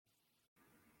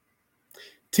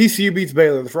TCU beats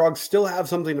Baylor. The Frogs still have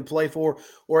something to play for,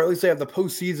 or at least they have the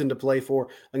postseason to play for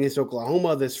against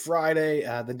Oklahoma this Friday,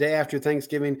 the day after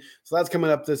Thanksgiving. So that's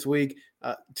coming up this week.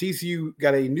 TCU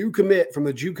got a new commit from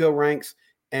the JUCO ranks,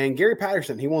 and Gary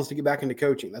Patterson, he wants to get back into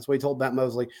coaching. That's what he told Matt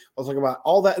Mosley. I'll talk about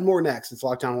all that and more next. It's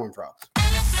Locked On Horned Frogs.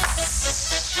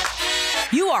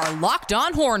 You are Locked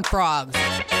On Horned Frogs,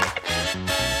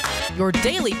 your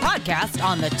daily podcast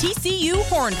on the TCU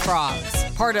Horned Frogs,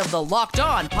 part of the Locked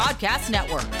On Podcast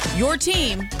Network, your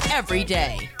team every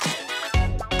day.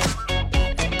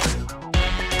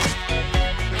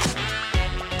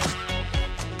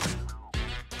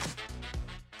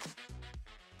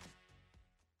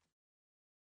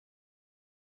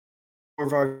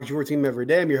 Frogs, your team every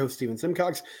day. I'm your host, Steven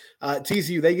Simcox.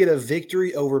 TCU, they get a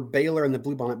victory over Baylor in the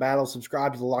Bluebonnet Battle.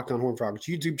 Subscribe to the Locked On Horned Frogs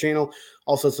YouTube channel.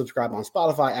 Also subscribe on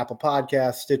Spotify, Apple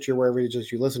Podcasts, Stitcher, wherever it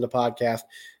is you listen to podcasts.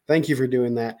 Thank you for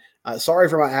doing that. Sorry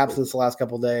for my absence the last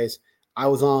couple of days. I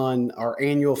was on our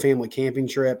annual family camping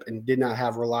trip and did not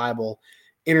have reliable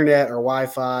internet or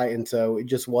Wi-Fi, and so it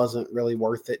just wasn't really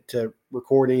worth it to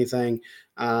record anything.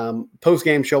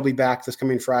 Post-game show will be back this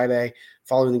coming Friday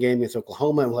following the game against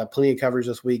Oklahoma, and we'll have plenty of coverage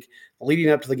this week leading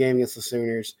up to the game against the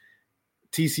Sooners.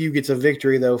 TCU gets a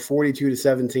victory, though,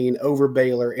 42-17 over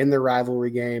Baylor in their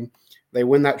rivalry game. They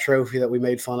win that trophy that we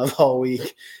made fun of all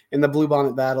week in the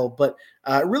Bluebonnet Battle, but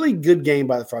really good game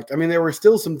by the Frogs. I mean, there were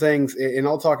still some things, and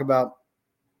I'll talk about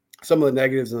some of the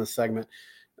negatives in this segment.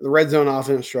 The red zone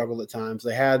offense struggled at times.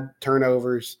 They had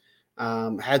turnovers,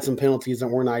 had some penalties that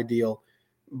weren't ideal.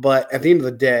 But at the end of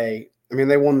the day, I mean,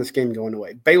 they won this game going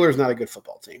away. Baylor's not a good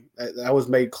football team. That was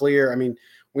made clear. I mean,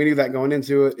 we knew that going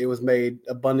into it. It was made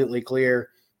abundantly clear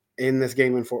in this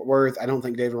game in Fort Worth. I don't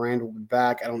think David Rand will be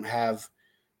back. I don't have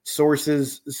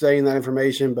sources saying that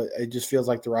information, but it just feels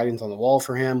like the writing's on the wall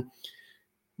for him.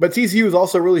 But TCU has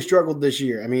also really struggled this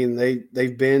year. I mean, they're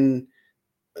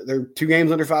 2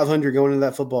 games under 500 going into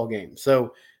that football game.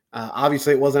 So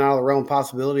obviously it wasn't out of the realm of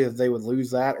possibility that they would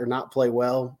lose that or not play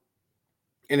well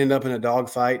and end up in a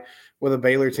dogfight with a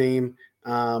Baylor team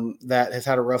that has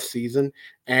had a rough season.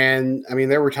 And, I mean,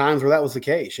 there were times where that was the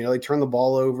case. You know, they turned the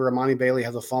ball over. Amani Bailey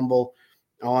has a fumble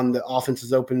on the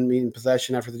offense's open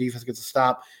possession after the defense gets a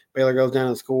stop. Baylor goes down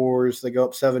and scores. They go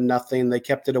up 7-0. They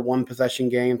kept it a one-possession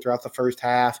game throughout the first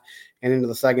half and into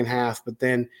the second half. But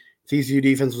then TCU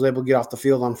defense was able to get off the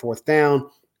field on 4th down.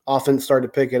 Offense started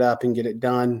to pick it up and get it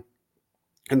done,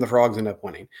 and the Frogs end up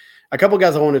winning. A couple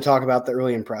guys I wanted to talk about that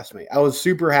really impressed me. I was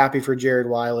super happy for Jared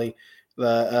Wiley,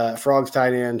 the Frogs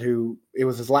tight end, who it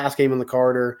was his last game in the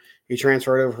Carter. He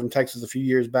transferred over from Texas a few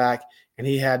years back, and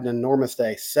he had an enormous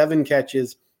day. 7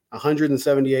 catches,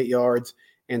 178 yards,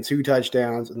 and 2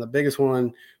 touchdowns. And the biggest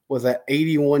one was that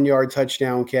 81-yard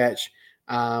touchdown catch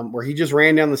where he just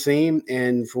ran down the seam,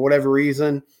 and for whatever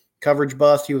reason, coverage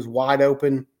bust, he was wide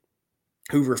open.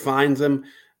 Hoover finds him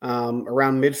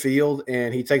around midfield,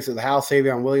 and he takes it to the house.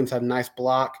 Savion Williams had a nice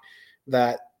block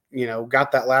that, you know,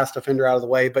 got that last defender out of the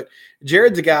way. But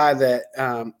Jared's a guy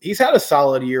that he's had a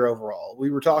solid year overall. We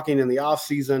were talking in the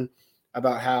offseason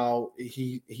about how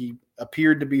he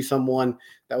appeared to be someone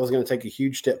that was going to take a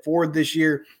huge step forward this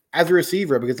year as a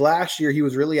receiver, because last year he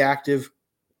was really active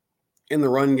in the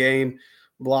run game,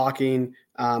 blocking.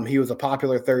 He was a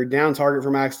popular 3rd down target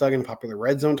for Max Duggan, popular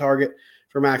red zone target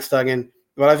for Max Duggan.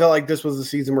 But I felt like this was the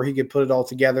season where he could put it all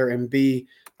together and be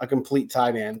a complete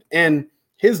tight end. And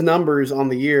his numbers on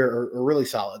the year are really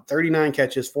solid. 39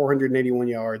 catches, 481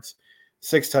 yards,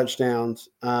 6 touchdowns.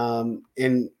 And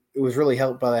it was really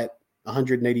helped by that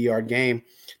 180-yard game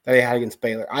that he had against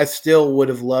Baylor. I still would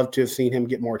have loved to have seen him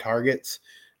get more targets.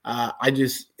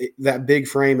 That big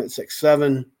frame at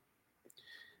 6'7",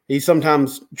 he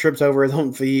sometimes trips over his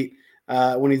own feet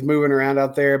when he's moving around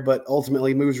out there, but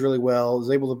ultimately moves really well, is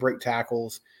able to break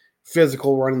tackles,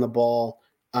 physical running the ball.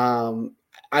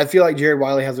 I feel like Jared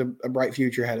Wiley has a bright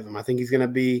future ahead of him. I think he's going to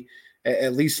be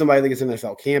at least somebody that gets an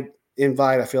NFL camp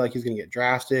invite. I feel like he's going to get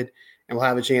drafted and will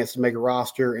have a chance to make a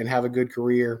roster and have a good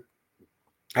career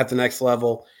at the next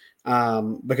level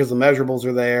because the measurables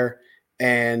are there,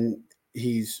 and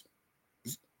he's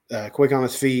quick on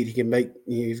his feet.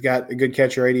 He's got a good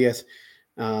catch radius.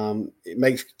 It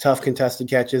makes tough contested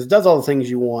catches, does all the things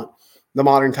you want the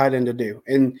modern tight end to do.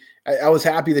 And I was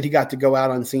happy that he got to go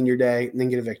out on senior day and then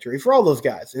get a victory for all those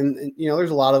guys. And you know,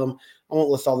 there's a lot of them. I won't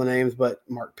list all the names, but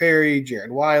Mark Perry,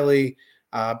 Jared Wiley,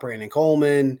 Brandon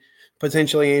Coleman,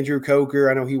 potentially Andrew Coker.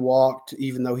 I know he walked,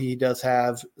 even though he does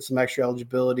have some extra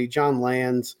eligibility. John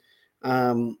Lands.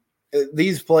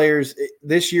 These players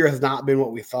this year has not been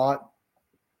what we thought.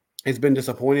 It's been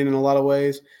disappointing in a lot of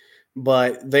ways,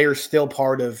 but they are still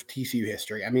part of TCU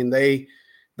history. I mean, they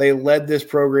they led this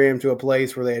program to a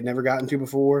place where they had never gotten to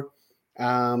before,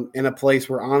 in a place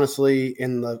where, honestly,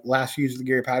 in the last few years of the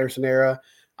Gary Patterson era,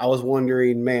 I was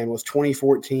wondering, man, was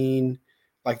 2014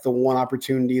 like the one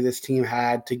opportunity this team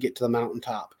had to get to the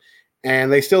mountaintop?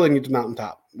 And they still didn't get to the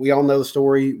mountaintop. We all know the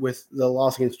story with the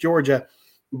loss against Georgia,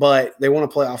 but they won a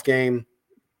playoff game.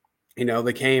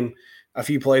 They came a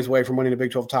few plays away from winning a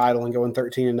Big 12 title and going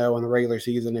 13-0 in the regular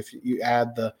season. If you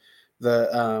add the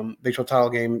Big 12 title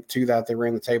game to that, they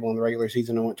ran the table in the regular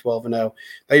season and went 12-0.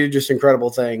 They did just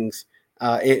incredible things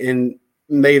and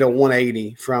made a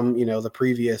 180 from, the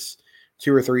previous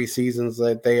 2 or 3 seasons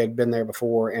that they had been there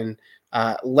before, and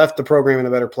left the program in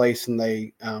a better place than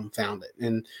they found it.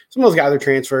 And some of those guys are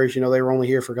transfers. They were only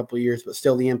here for a couple of years, but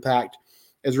still the impact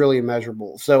is really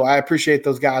immeasurable. So I appreciate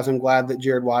those guys. I'm glad that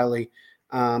Jared Wiley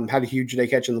had a huge day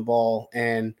catching the ball.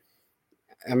 And,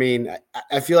 I mean,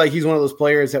 I feel like he's one of those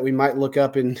players that we might look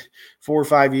up in 4 or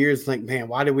 5 years and think, man,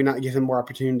 why did we not give him more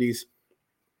opportunities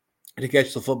to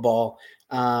catch the football?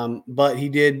 But he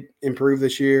did improve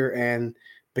this year and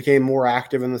became more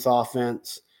active in this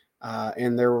offense.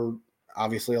 And there were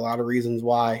obviously a lot of reasons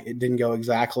why it didn't go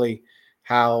exactly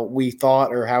how we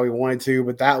thought or how we wanted to.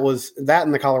 But that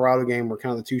and the Colorado game were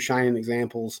kind of the 2 shining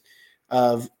examples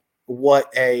of what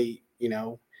a,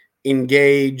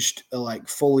 engaged, like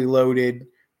fully loaded,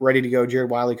 ready to go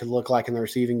Jared Wiley could look like in the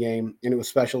receiving game. And it was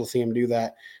special to see him do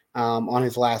that on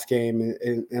his last game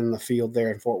in the field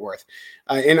there in Fort Worth.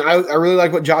 And I really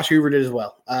like what Josh Hoover did as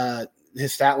well.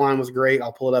 His stat line was great.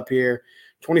 I'll pull it up here.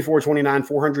 24-29,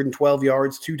 412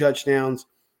 yards, 2 touchdowns,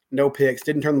 no picks,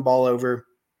 didn't turn the ball over,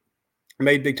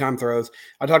 made big-time throws.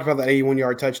 I talked about that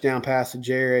 81-yard touchdown pass to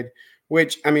Jared,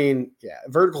 which, I mean,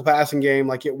 vertical passing game,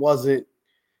 like it wasn't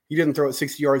 – he didn't throw it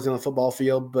 60 yards on the football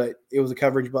field, but it was a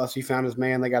coverage bust. He found his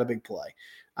man. They got a big play.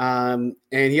 And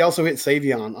he also hit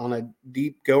Savion on a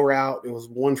deep go route. It was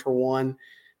 1-for-1,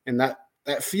 and that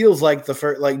feels like the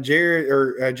first – like Jared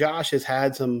or Josh has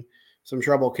had some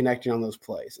trouble connecting on those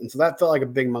plays. And so that felt like a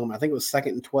big moment. I think it was 2nd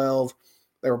and 12.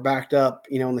 They were backed up,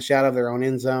 in the shadow of their own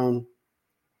end zone,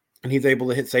 and he's able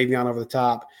to hit Savion over the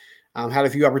top. Had a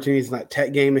few opportunities in that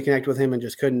Tech game to connect with him and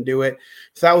just couldn't do it.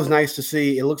 So that was nice to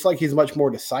see. It looks like he's much more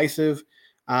decisive.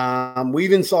 We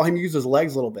even saw him use his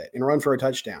legs a little bit and run for a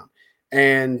touchdown.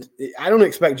 And I don't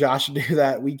expect Josh to do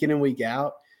that week in and week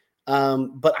out.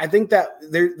 But I think that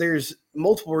there's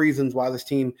multiple reasons why this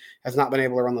team has not been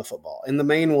able to run the football. And the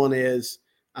main one is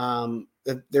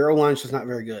that their O-line is just not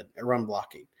very good at run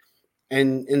blocking.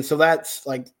 And so that's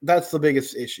the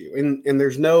biggest issue. And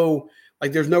there's no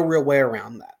real way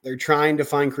around that. They're trying to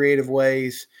find creative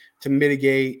ways to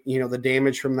mitigate, the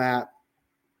damage from that.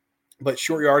 But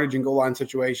short yardage and goal line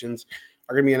situations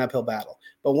are going to be an uphill battle.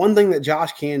 But one thing that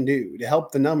Josh can do to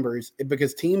help the numbers,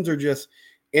 because teams are just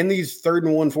in these 3rd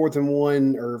and 1, 4th and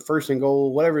 1, or 1st and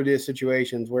goal, whatever it is,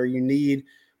 situations where you need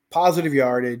positive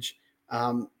yardage,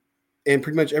 and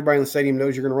pretty much everybody in the stadium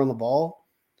knows you're going to run the ball.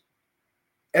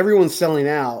 Everyone's selling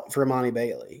out for Imani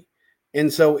Bailey.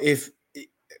 And so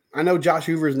I know Josh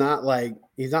Hoover's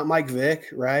he's not Mike Vick,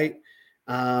 right?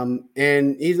 And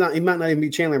he might not even be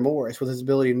Chandler Morris with his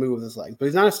ability to move with his legs, but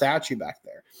he's not a statue back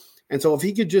there. And so if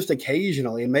he could just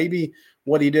occasionally, and maybe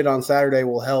what he did on Saturday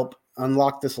will help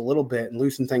unlock this a little bit and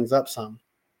loosen things up some,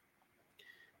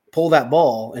 pull that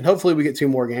ball, and hopefully we get 2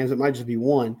 more games. It might just be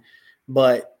 1,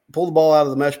 but pull the ball out of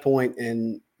the mesh point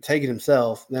and take it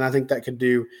himself, then I think that could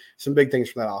do some big things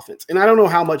for that offense. And I don't know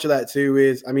how much of that too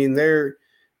is, I mean,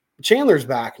 Chandler's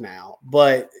back now,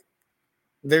 but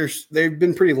they've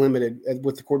been pretty limited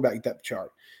with the quarterback depth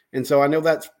chart. And so I know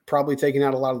that's probably taken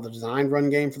out a lot of the designed run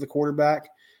game for the quarterback.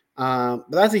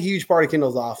 But that's a huge part of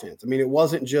Kendall's offense. I mean, it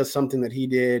wasn't just something that he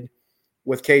did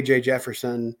with KJ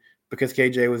Jefferson because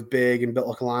KJ was big and built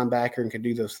like a linebacker and could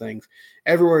do those things.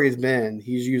 Everywhere he's been,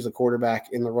 he's used the quarterback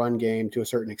in the run game to a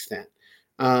certain extent.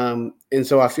 And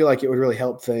so I feel like it would really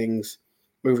help things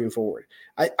moving forward.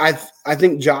 I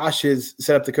think Josh has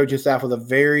set up the coaching staff with a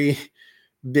very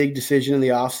big decision in the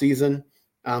offseason.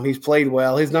 He's played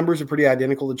well. His numbers are pretty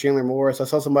identical to Chandler Morris. I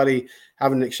saw somebody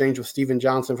having an exchange with Steven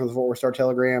Johnson from the Fort Worth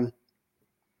Star-Telegram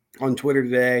on Twitter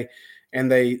today,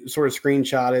 and they sort of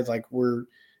screenshotted like we're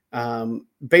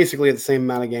basically at the same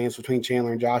amount of games between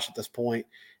Chandler and Josh at this point,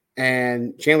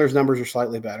 and Chandler's numbers are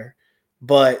slightly better.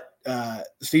 But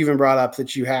Steven brought up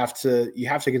that you have to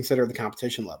consider the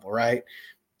competition level, right?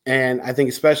 And I think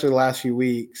especially the last few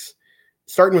weeks,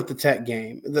 starting with the Tech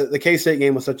game, the K-State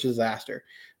game was such a disaster.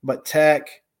 But Tech,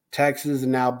 Texas,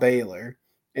 and now Baylor,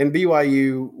 and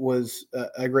BYU was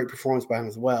a great performance by him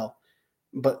as well.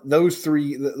 But those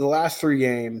three, the last 3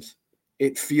 games,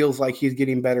 it feels like he's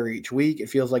getting better each week. It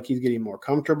feels like he's getting more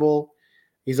comfortable.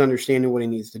 He's understanding what he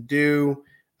needs to do.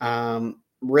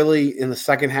 Really, in the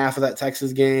second half of that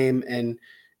Texas game and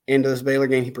into this Baylor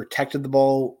game, he protected the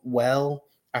ball well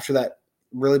after that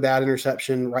really bad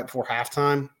interception right before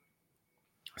halftime.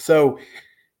 So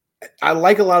I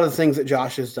like a lot of the things that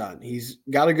Josh has done. He's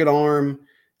got a good arm.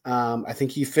 I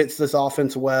think he fits this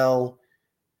offense well.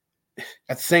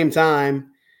 At the same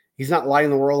time, he's not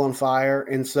lighting the world on fire.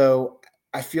 And so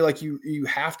I feel like you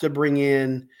have to bring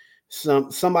in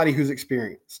somebody who's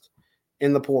experienced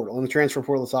in the portal, in the transfer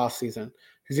portal this offseason,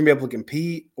 who's going to be able to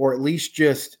compete or at least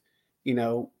just,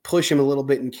 push him a little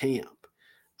bit in camp.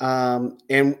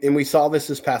 And we saw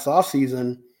this past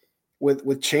offseason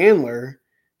with Chandler.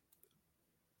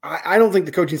 I don't think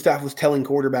the coaching staff was telling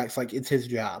quarterbacks like it's his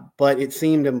job, but it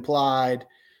seemed implied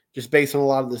just based on a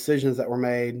lot of decisions that were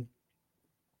made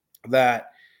that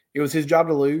it was his job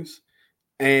to lose.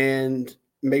 And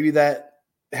maybe that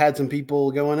had some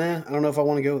people going, I don't know if I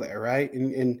want to go there, right?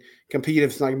 And compete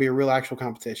if it's not going to be a real actual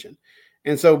competition.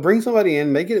 And so bring somebody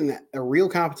in, make it a real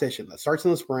competition that starts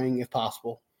in the spring if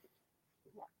possible,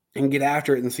 and get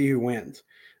after it and see who wins.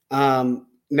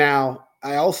 Now,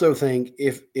 I also think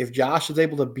if Josh is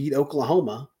able to beat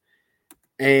Oklahoma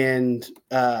and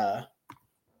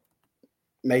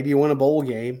maybe win a bowl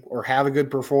game or have a good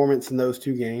performance in those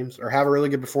two games or have a really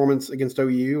good performance against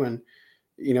OU and,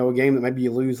 a game that maybe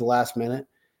you lose the last minute,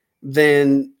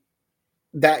 then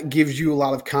that gives you a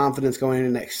lot of confidence going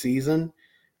into next season.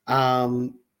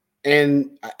 And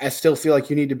I still feel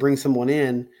like you need to bring someone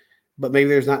in, but maybe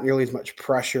there's not nearly as much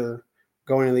pressure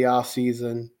going into the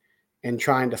offseason and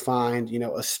trying to find,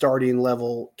 a starting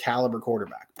level caliber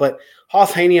quarterback. But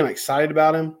Haas Haney, I'm excited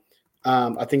about him.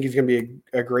 I think he's going to be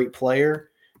a great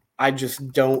player. I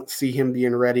just don't see him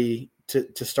being ready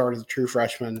to start as a true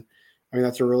freshman. I mean,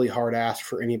 that's a really hard ask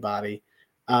for anybody.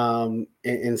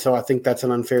 And so I think that's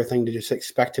an unfair thing to just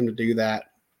expect him to do that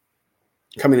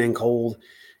coming in cold,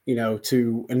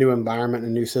 to a new environment, a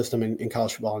new system in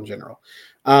college football in general.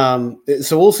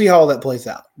 So we'll see how all that plays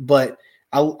out. But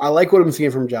I like what I'm seeing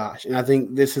from Josh, and I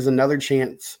think this is another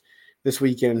chance this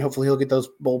weekend, and hopefully he'll get those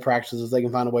bowl practices. They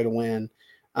can find a way to win,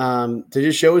 to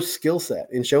just show his skill set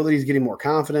and show that he's getting more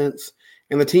confidence,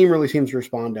 and the team really seems to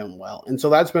respond to him well. And so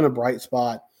that's been a bright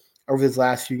spot over these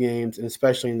last few games, and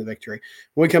especially in the victory.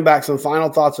 When we come back, some final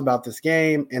thoughts about this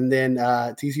game, and then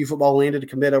TCU football landed a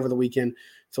commit over the weekend,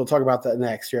 so we'll talk about that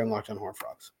next here on Locked On Horned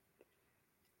Frogs.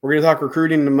 We're going to talk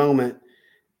recruiting in a moment.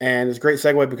 And it's a great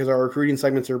segue because our recruiting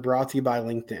segments are brought to you by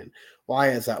LinkedIn. Why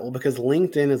is that? Well, because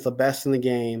LinkedIn is the best in the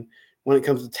game when it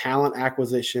comes to talent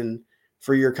acquisition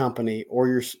for your company or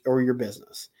your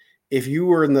business. If you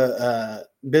were in the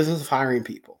business of hiring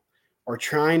people or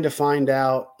trying to find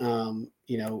out,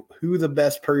 who the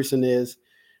best person is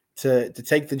to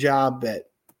take the job at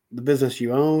the business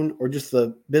you own or just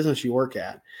the business you work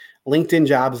at, LinkedIn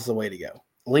Jobs is the way to go.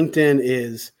 LinkedIn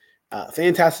is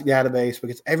fantastic database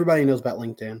because everybody knows about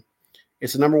LinkedIn.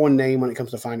 It's the number one name when it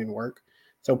comes to finding work.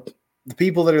 So the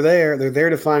people that are there, they're there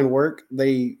to find work.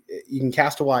 You can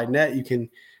cast a wide net. You can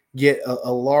get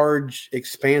a large,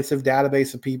 expansive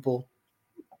database of people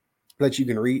that you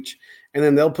can reach. And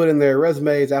then they'll put in their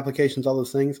resumes, applications, all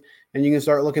those things. And you can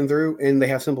start looking through, and they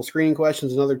have simple screening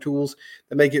questions and other tools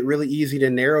that make it really easy to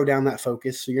narrow down that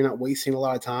focus so you're not wasting a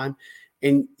lot of time.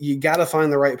 And you got to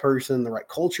find the right person, the right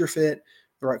culture fit,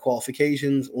 the right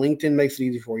qualifications. LinkedIn makes it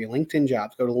easy for you. LinkedIn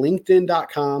Jobs. Go to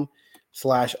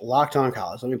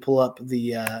linkedin.com/LockedOnCollege. Let me pull up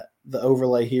the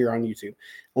overlay here on YouTube.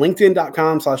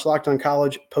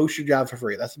 LinkedIn.com/LockedOnCollege. Post your job for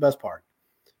free. That's the best part.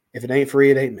 If it ain't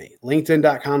free, it ain't me.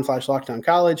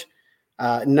 LinkedIn.com/LockedOnCollege.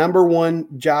 Number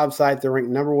one job site. They're ranked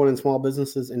number one in small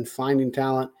businesses in finding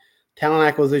talent. Talent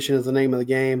acquisition is the name of the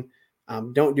game.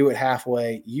 Don't do it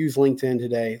halfway. Use LinkedIn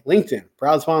today. LinkedIn,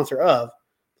 proud sponsor of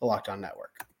the Locked On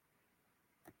Network.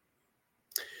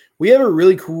 We have a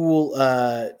really cool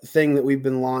thing that we've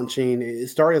been launching. It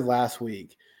started last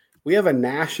week. We have a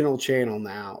national channel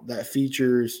now that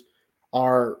features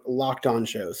our Locked On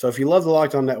shows. So if you love the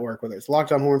Locked On Network, whether it's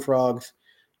Locked On Horned Frogs,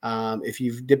 if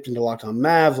you've dipped into Locked On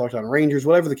Mavs, Locked On Rangers,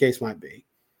 whatever the case might be,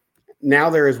 now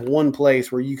there is one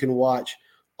place where you can watch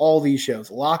all these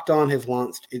shows. Locked On has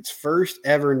launched its first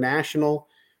ever national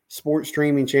sports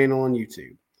streaming channel on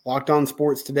YouTube. Locked On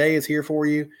Sports Today is here for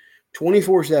you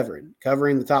 24/7,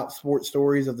 covering the top sports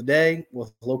stories of the day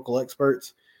with local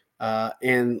experts,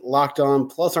 and Locked On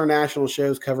plus our national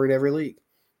shows covering every league.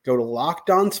 Go to Locked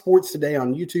On Sports Today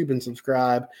on YouTube and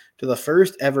subscribe to the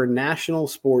first ever national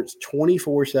sports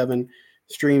 24/7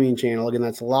 streaming channel. Again,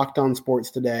 that's Locked On Sports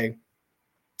Today.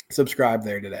 Subscribe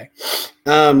there today.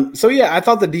 I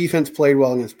thought the defense played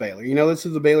well against Baylor. This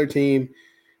is a Baylor team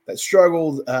that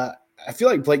struggled I feel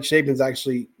like Blake Shapen's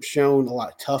actually shown a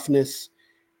lot of toughness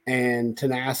and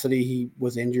tenacity. He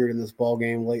was injured in this ball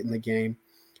game late in the game.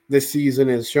 This season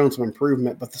has shown some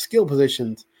improvement, but the skill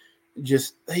positions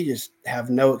they just have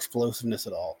no explosiveness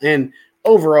at all. And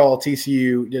overall,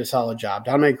 TCU did a solid job.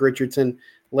 Dominic Richardson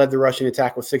led the rushing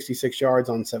attack with 66 yards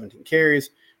on 17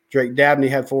 carries. Drake Dabney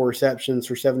had 4 receptions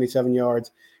for 77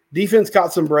 yards. Defense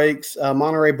caught some breaks.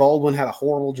 Monterey Baldwin had a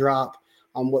horrible drop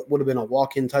on what would have been a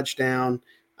walk-in touchdown.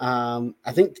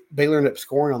 I think Baylor ended up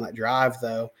scoring on that drive,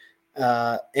 though.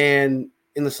 And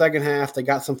in the second half, they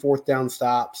got some fourth down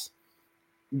stops,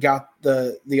 got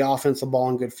the offensive ball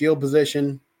in good field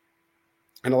position,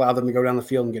 and allowed them to go down the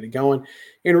field and get it going.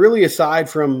 And really, aside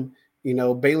from,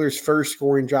 Baylor's first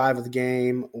scoring drive of the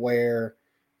game where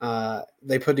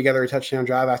they put together a touchdown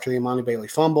drive after the Imani Bailey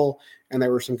fumble, and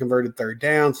there were some converted third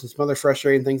downs and some other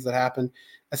frustrating things that happened.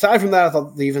 Aside from that, I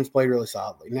thought the defense played really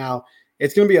solidly. Now,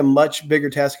 it's going to be a much bigger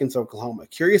test against Oklahoma.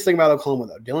 Curious thing about Oklahoma,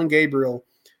 though, Dylan Gabriel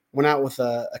went out with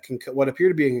what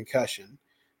appeared to be a concussion.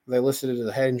 They listed it as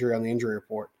a head injury on the injury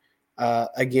report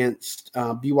against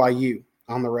BYU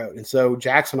on the road. And so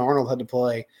Jackson Arnold had to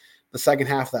play the second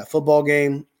half of that football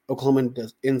game. Oklahoma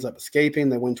ends up escaping.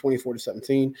 They win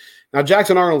 24-17. Now,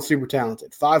 Jackson Arnold's super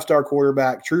talented, 5-star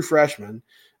quarterback, true freshman.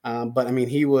 But,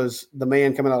 he was the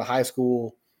man coming out of high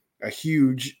school, a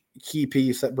huge key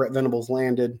piece that Brett Venables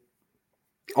landed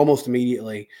almost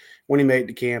immediately when he made it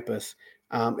to campus.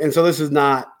 And so this is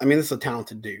this is a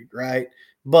talented dude, right?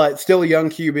 But still a young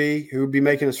QB who would be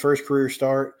making his first career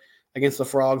start against the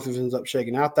Frogs if it ends up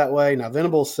shaking out that way. Now,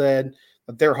 Venables said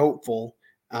that they're hopeful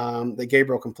that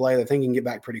Gabriel can play. They think he can get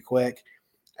back pretty quick.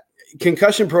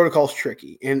 Concussion protocol is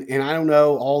tricky, and I don't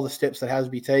know all the steps that has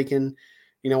to be taken.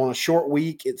 On a short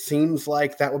week, it seems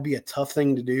like that would be a tough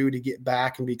thing to do to get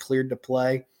back and be cleared to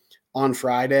play on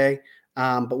Friday.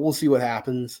 But we'll see what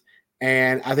happens.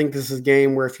 And I think this is a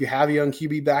game where if you have a young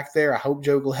QB back there, I hope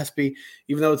Joe Gillespie,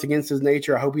 even though it's against his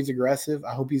nature, I hope he's aggressive.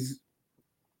 I hope he's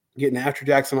getting after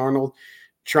Jackson Arnold,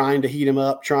 trying to heat him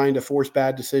up, trying to force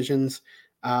bad decisions,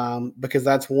 because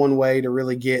that's one way to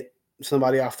really get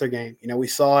somebody off their game. We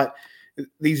saw it.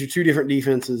 These are two different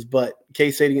defenses, but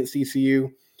K-State against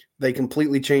TCU, they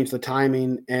completely changed the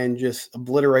timing and just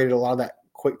obliterated a lot of that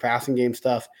quick passing game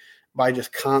stuff by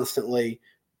just constantly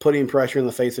putting pressure in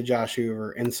the face of Josh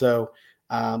Hoover. And so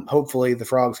hopefully the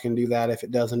Frogs can do that if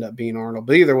it does end up being Arnold.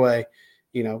 But either way,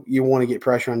 you want to get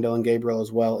pressure on Dylan Gabriel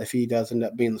as well if he does end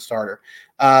up being the starter.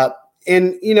 And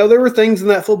there were things in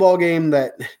that football game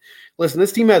that, listen,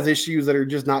 this team has issues that are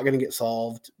just not going to get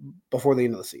solved before the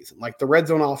end of the season. Like the red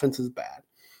zone offense is bad.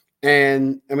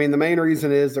 And, the main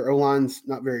reason is their O-line's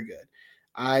not very good.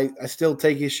 I still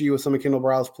take issue with some of Kendall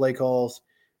Brow's play calls.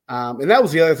 And that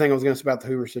was the other thing I was going to say about the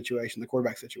Hoover situation, the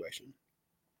quarterback situation.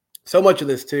 So much of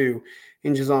this, too,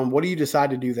 hinges on what do you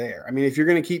decide to do there? If you're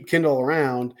going to keep Kendall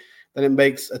around, then it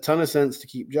makes a ton of sense to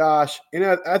keep Josh. And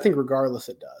I think regardless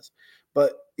it does.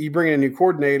 But you bring in a new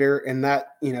coordinator, and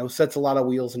that, sets a lot of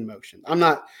wheels in motion. I'm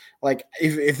not like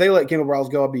if they let Kendall Browse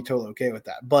go, I'd be totally okay with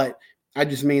that. But I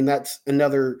just mean that's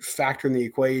another factor in the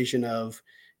equation of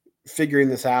figuring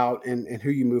this out and who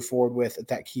you move forward with at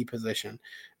that key position.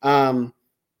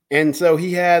 And so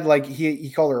he had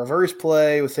he called a reverse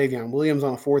play with Savion Williams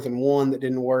on a 4th and 1 that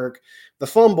didn't work. The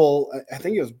fumble, I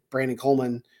think it was Brandon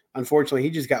Coleman. Unfortunately, he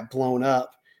just got blown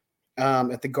up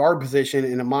at the guard position,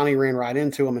 and Imani ran right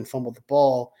into him and fumbled the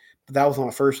ball. But that was on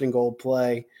a 1st and goal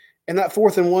play. And that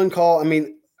 4th and 1 call,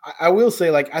 I will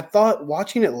say, I thought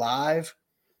watching it live,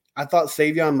 I thought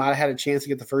Savion might have had a chance to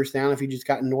get the first down if he just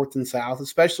got north and south,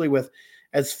 especially with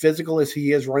as physical as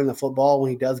he is running the football when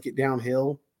he does get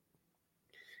downhill.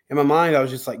 In my mind, I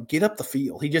was just like, get up the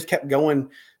field. He just kept going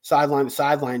sideline to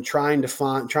sideline, trying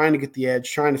to get the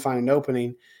edge, trying to find an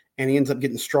opening, and he ends up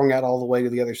getting strung out all the way to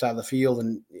the other side of the field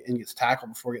and gets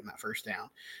tackled before getting that first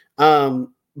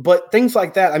down. But things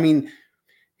like that,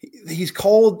 he's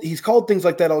called things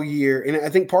like that all year, and I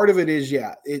think part of it is,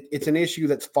 it's an issue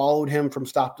that's followed him from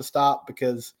stop to stop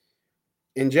because,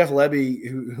 and Jeff Lebby,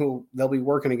 who they'll be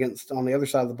working against on the other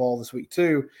side of the ball this week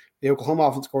too, the Oklahoma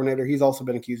offense coordinator, he's also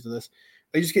been accused of this.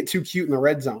 They just get too cute in the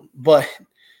red zone. But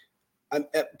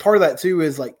part of that too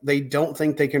is they don't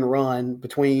think they can run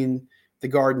between the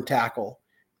guard and tackle.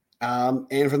 And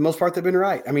for the most part, they've been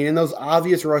right. In those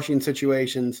obvious rushing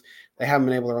situations, they haven't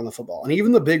been able to run the football. And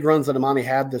even the big runs that Imani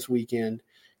had this weekend,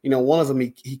 one of them,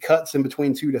 he cuts in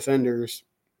between 2 defenders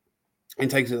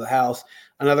and takes it to the house.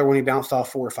 Another one, he bounced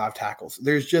off 4 or 5 tackles.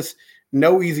 There's just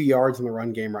no easy yards in the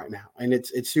run game right now. And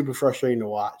it's super frustrating to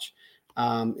watch.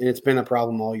 And it's been a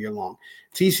problem all year long.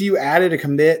 TCU added a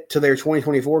commit to their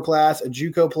 2024 class, a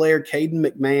JUCO player, Caden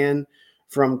McMahon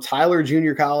from Tyler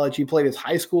Junior College. He played his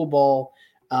high school ball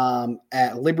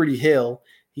at Liberty Hill.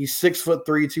 He's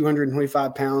 6'3",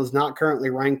 225 pounds, not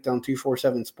currently ranked on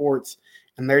 247 Sports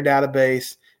in their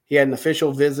database. He had an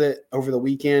official visit over the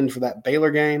weekend for that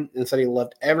Baylor game and said he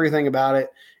loved everything about it.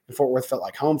 And Fort Worth felt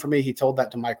like home for me. He told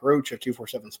that to Mike Roach of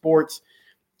 247 Sports.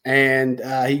 And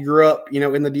he grew up,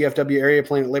 in the DFW area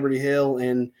playing at Liberty Hill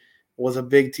and was a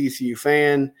big TCU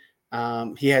fan.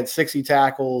 He had 60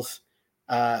 tackles,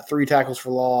 3 tackles for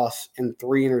loss, and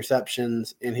 3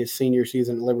 interceptions in his senior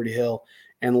season at Liberty Hill,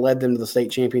 and led them to the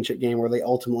state championship game where they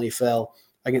ultimately fell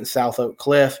against South Oak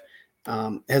Cliff.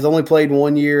 Has only played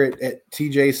 1 year at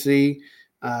TJC.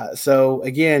 So,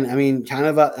 again, kind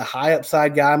of a high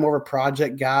upside guy, more of a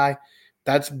project guy.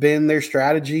 That's been their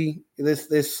strategy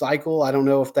this cycle. I don't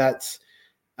know if that's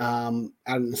out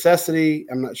of necessity.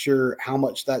 I'm not sure how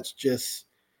much that's just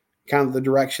kind of the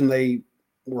direction they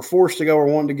were forced to go or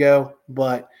wanted to go.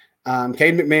 But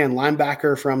Cade McMahon,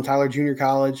 linebacker from Tyler Junior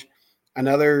College,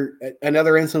 another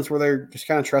instance where they're just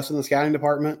kind of trusting the scouting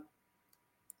department,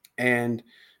 and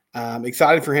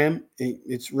excited for him.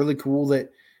 It's really cool that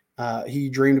he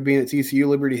dreamed of being at TCU.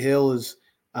 Liberty Hill is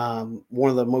one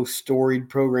of the most storied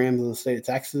programs in the state of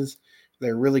Texas.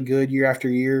 They're really good year after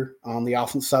year on the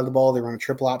offensive side of the ball. They run a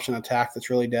triple option attack that's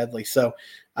really deadly. So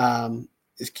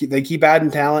they keep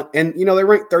adding talent, and they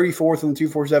rank 34th in the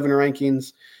 247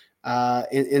 rankings,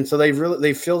 and so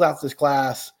they've filled out this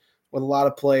class with a lot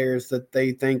of players that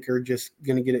they think are just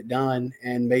going to get it done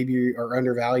and maybe are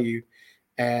undervalued.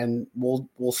 And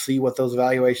we'll see what those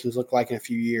evaluations look like in a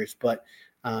few years. But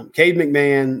Cade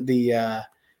McMahon, the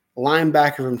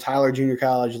linebacker from Tyler Junior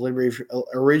College,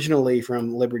 originally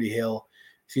from Liberty Hill,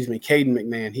 Caden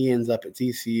McMahon, he ends up at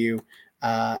TCU,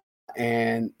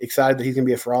 and excited that he's going to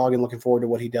be a Frog and looking forward to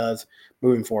what he does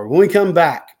moving forward. When we come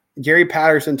back, Gary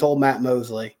Patterson told Matt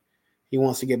Mosley he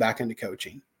wants to get back into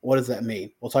coaching. What does that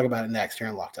mean? We'll talk about it next here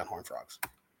on Locked On Horned Frogs.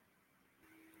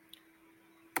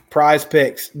 Prize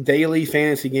Picks, daily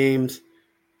fantasy games,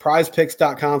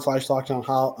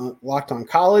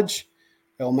 prizepicks.com/lockedoncollege.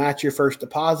 They'll match your first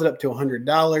deposit up to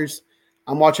 $100.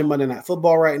 I'm watching Monday Night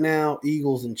Football right now,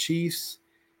 Eagles and Chiefs.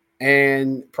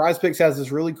 And Prize Picks has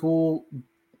this really cool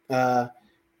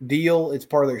deal. It's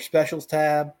part of their specials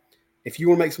tab. If you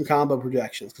want to make some combo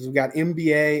projections, because we've got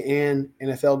NBA and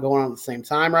NFL going on at the same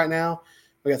time right now,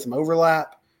 we got some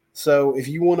overlap. So if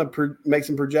you want to make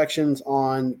some projections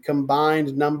on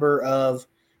combined number of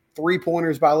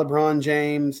three-pointers by LeBron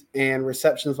James and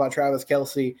receptions by Travis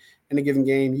Kelce in a given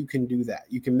game, you can do that.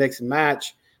 You can mix and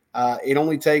match. It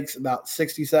only takes about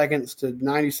 60 seconds to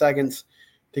 90 seconds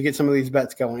to get some of these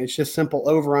bets going. It's just simple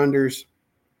over-unders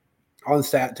on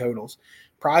stat totals.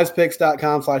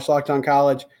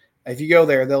 prizepicks.com/lockedoncollege. If you go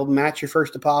there, they'll match your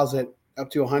first deposit up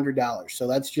to $100. So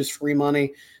that's just free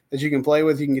money that you can play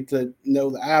with. You can get to know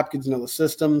the app, get to know the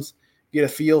systems, get a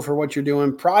feel for what you're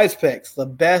doing. Prize Picks, the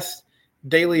best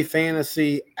daily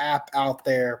fantasy app out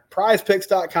there.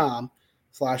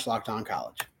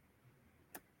 prizepicks.com/lockedoncollege.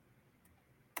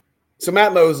 So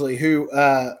Matt Mosley, who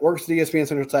works at ESPN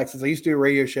Central Texas, I used to do a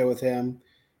radio show with him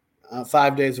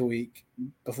 5 days a week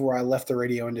before I left the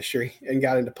radio industry and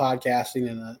got into podcasting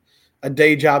and a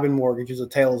day job in mortgage. Is a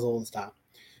tale as old as time.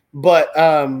 But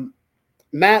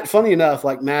Matt, funny enough,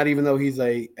 Matt, even though he's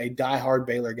a diehard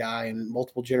Baylor guy and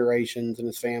multiple generations in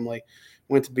his family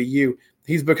went to BU,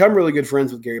 he's become really good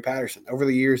friends with Gary Patterson. Over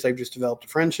the years, they've just developed a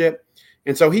friendship.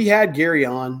 And so he had Gary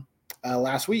on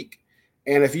last week.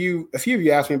 And a few of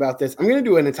you asked me about this. I'm going to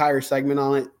do an entire segment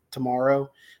on it tomorrow,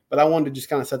 but I wanted to just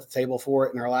kind of set the table for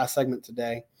it in our last segment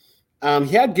today. He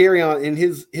had Gary on, and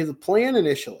his plan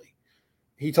initially,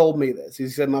 he told me this. He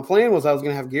said, my plan was I was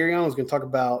going to have Gary on. I was going to talk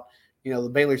about,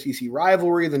 the Baylor-TC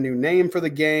rivalry, the new name for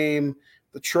the game,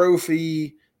 the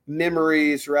trophy,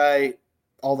 memories, right,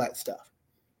 all that stuff.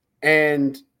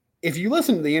 And if you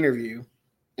listen to the interview,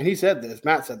 and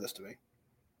Matt said this to me,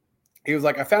 he was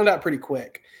like, I found out pretty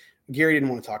quick Gary didn't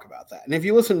want to talk about that. And if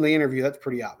you listen to the interview, that's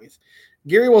pretty obvious.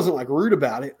 Gary wasn't rude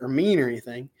about it or mean or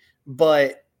anything,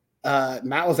 but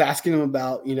Matt was asking him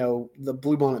about, the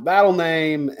Bluebonnet Battle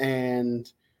name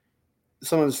and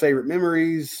some of his favorite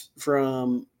memories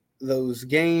from those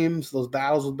games, those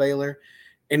battles with Baylor.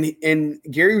 And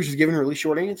Gary was just giving really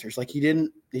short answers. He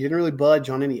didn't really budge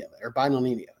on any of it or bite on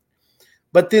any of it.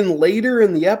 But then later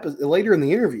in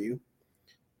the interview,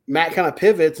 Matt kind of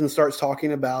pivots and starts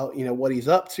talking about, what he's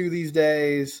up to these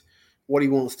days, what he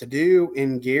wants to do.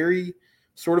 And Gary,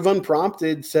 sort of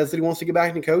unprompted, says that he wants to get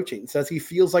back into coaching, says he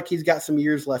feels like he's got some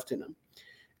years left in him.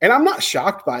 And I'm not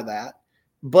shocked by that.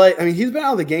 But, he's been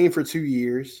out of the game for 2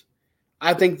 years.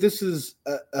 I think this is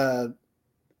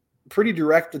pretty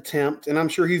direct attempt, and I'm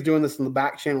sure he's doing this in the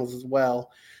back channels as well,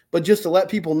 but just to let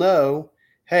people know,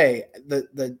 hey,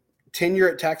 the tenure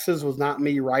at Texas was not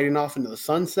me riding off into the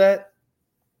sunset.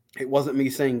 It wasn't me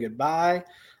saying goodbye.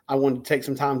 I wanted to take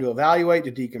some time to evaluate,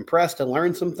 to decompress, to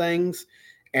learn some things,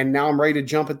 and now I'm ready to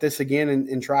jump at this again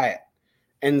and try it.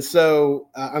 And so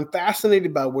I'm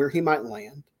fascinated by where he might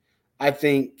land. I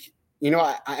think,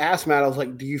 I asked Matt, I was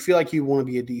like, do you feel like you want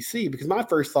to be a DC? Because my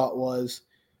first thought was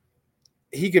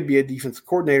he could be a defensive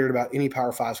coordinator at about any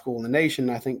Power 5 school in the nation.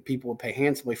 And I think people would pay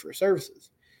handsomely for his services.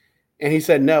 And he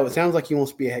said, no, it sounds like he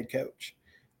wants to be a head coach.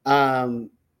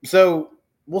 So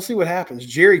we'll see what happens.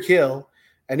 Jerry Kill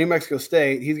at New Mexico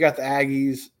State, he's got the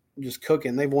Aggies just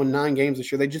cooking. They've won 9 games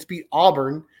this year. They just beat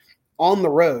Auburn on the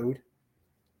road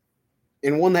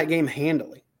and won that game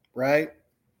handily, right?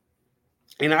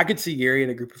 And I could see Gary at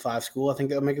a Group of 5 school. I think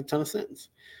that would make a ton of sense.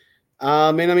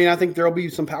 I think there'll be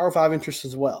some Power 5 interests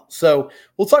as well. So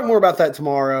we'll talk more about that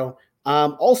tomorrow.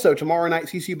 Also, tomorrow night,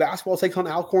 TCU basketball takes on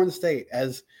Alcorn State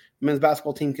as the men's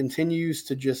basketball team continues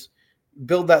to just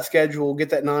build that schedule,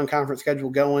 get that non-conference schedule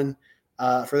going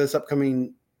for this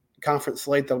upcoming conference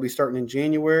slate that'll be starting in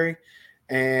January.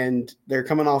 And they're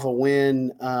coming off a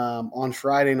win on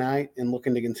Friday night and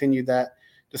looking to continue that,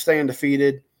 to stay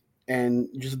undefeated and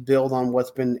just build on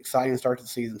what's been an exciting start to the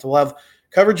season. So we'll have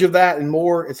coverage of that and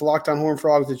more. It's Locked On Horned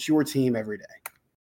Frogs. It's your team every day.